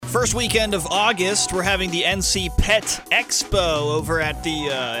First weekend of August, we're having the NC Pet Expo over at the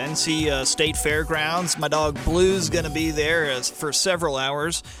NC State Fairgrounds. My dog Blue's going to be there for several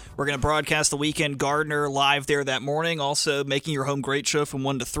hours. We're going to broadcast the Weekend Gardener live there that morning. Also, Making Your Home Great show from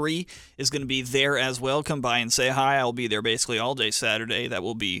 1 to 3 is going to be there as well. Come by and say hi. I'll be there basically all day Saturday. That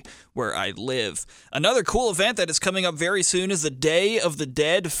will be where I live. Another cool event that is coming up very soon is the Day of the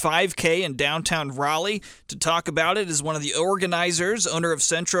Dead 5K in downtown Raleigh. To talk about it is one of the organizers, owner of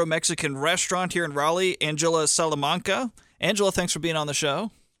Centro Mexican Restaurant here in Raleigh, Angela Salamanca. Angela, thanks for being on the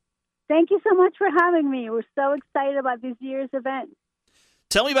show. Thank you so much for having me. We're so excited about this year's event.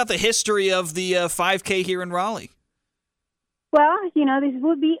 Tell me about the history of the 5K here in Raleigh. Well, this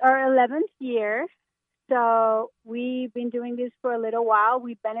will be our 11th year. So we've been doing this for a little while.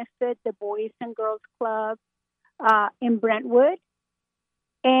 We benefit the Boys and Girls Club in Brentwood.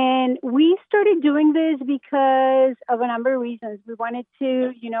 And we started doing this because of a number of reasons. We wanted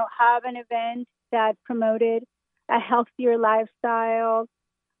to, have an event that promoted a healthier lifestyle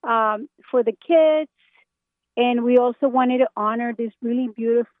for the kids. And we also wanted to honor this really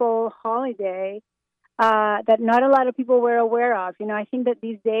beautiful holiday that not a lot of people were aware of. I think that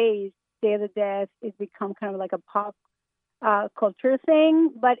these days, Day of the Dead has become kind of like a pop culture thing.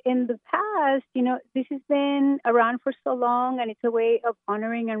 But in the past, this has been around for so long, and it's a way of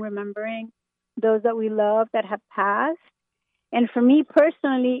honoring and remembering those that we love that have passed. And for me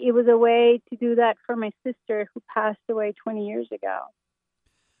personally, it was a way to do that for my sister who passed away 20 years ago.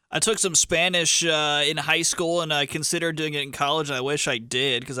 I took some Spanish in high school, and I considered doing it in college, and I wish I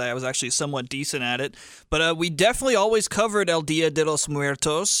did because I was actually somewhat decent at it. But we definitely always covered El Dia de los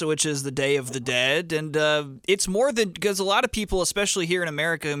Muertos, which is the Day of the Dead. And it's more than because a lot of people, especially here in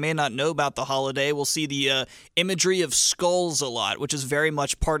America, who may not know about the holiday, will see the imagery of skulls a lot, which is very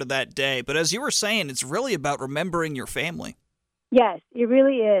much part of that day. But as you were saying, it's really about remembering your family. Yes, it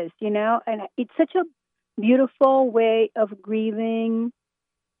really is, and it's such a beautiful way of grieving.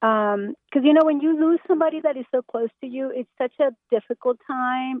 Because, when you lose somebody that is so close to you, it's such a difficult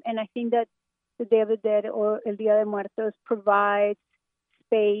time. And I think that the Day of the Dead or El Dia de Muertos provides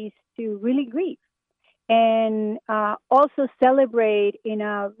space to really grieve and also celebrate in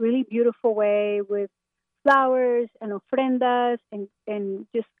a really beautiful way with flowers and ofrendas and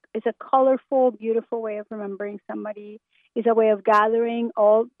just it's a colorful, beautiful way of remembering somebody. It's a way of gathering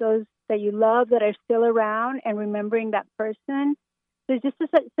all those that you love that are still around and remembering that person. It's just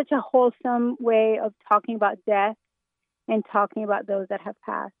such a wholesome way of talking about death and talking about those that have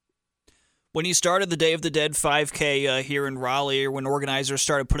passed. When you started the Day of the Dead 5K here in Raleigh, or when organizers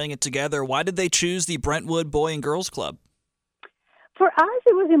started putting it together, why did they choose the Brentwood Boy and Girls Club? For us,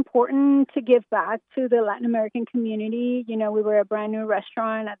 it was important to give back to the Latin American community. We were a brand new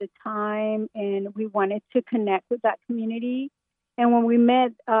restaurant at the time, and we wanted to connect with that community. And when we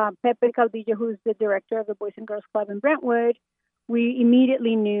met Pepe Caudillo, who's the director of the Boys and Girls Club in Brentwood, we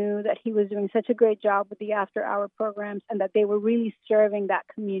immediately knew that he was doing such a great job with the after-hour programs and that they were really serving that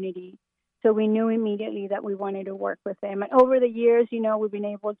community. So we knew immediately that we wanted to work with them. And over the years, we've been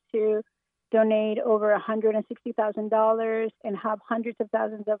able to donate over $160,000 and have hundreds of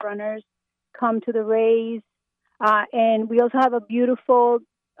thousands of runners come to the race. And we also have a beautiful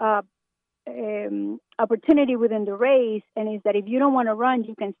opportunity within the race, and is that if you don't want to run,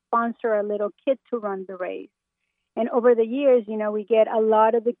 you can sponsor a little kid to run the race. And over the years, we get a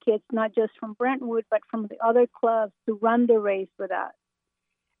lot of the kids, not just from Brentwood, but from the other clubs to run the race with us.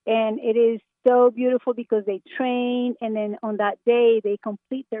 And it is so beautiful because they train, and then on that day, they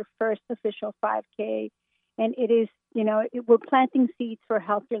complete their first official 5K. And it is, we're planting seeds for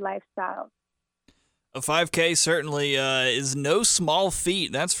healthier lifestyles. A 5K certainly is no small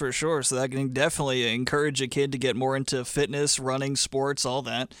feat, that's for sure. So that can definitely encourage a kid to get more into fitness, running, sports, all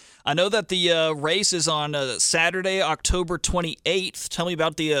that. I know that the race is on Saturday, October 28th. Tell me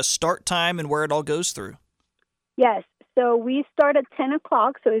about the start time and where it all goes through. Yes, so we start at 10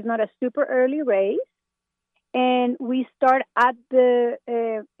 o'clock, so it's not a super early race. And we start at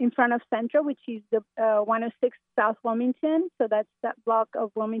in front of Centro, which is the 106 South Wilmington. So that's that block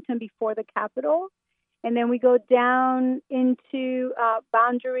of Wilmington before the Capitol. And then we go down into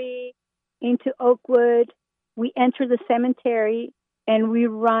Boundary, into Oakwood. We enter the cemetery, and we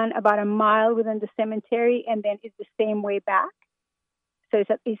run about a mile within the cemetery, and then it's the same way back. So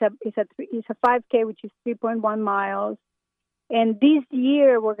it's a 5K, which is 3.1 miles. And this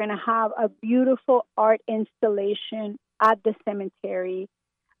year, we're going to have a beautiful art installation at the cemetery,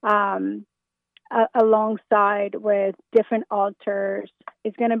 alongside with different altars.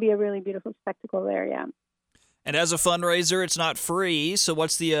 It's going to be a really beautiful spectacle there, yeah. And as a fundraiser, it's not free, so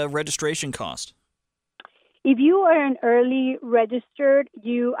what's the registration cost? If you are an early registered,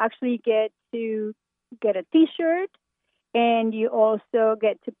 you actually get to get a T-shirt, and you also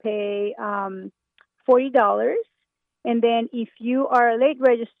get to pay $40. And then if you are late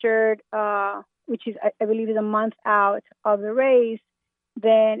registered, which is I believe is a month out of the race,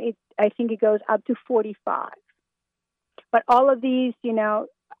 then I think it goes up to 45. But all of these,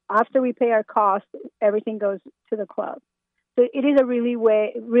 after we pay our costs, everything goes to the club. So it is a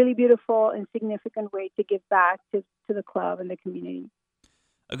really beautiful and significant way to give back to the club and the community.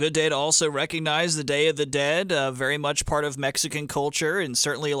 A good day to also recognize the Day of the Dead, very much part of Mexican culture, and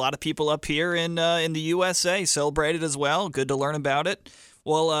certainly a lot of people up here in the USA celebrate it as well. Good to learn about it.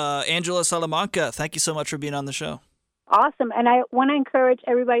 Well, Angela Salamanca, thank you so much for being on the show. Awesome. And I want to encourage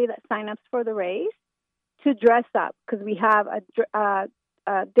everybody that signs up for the race to dress up, because we have a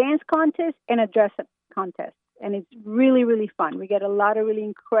dance contest and a dress-up contest. And it's really, really fun. We get a lot of really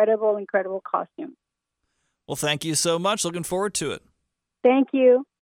incredible costumes. Well, thank you so much. Looking forward to it. Thank you.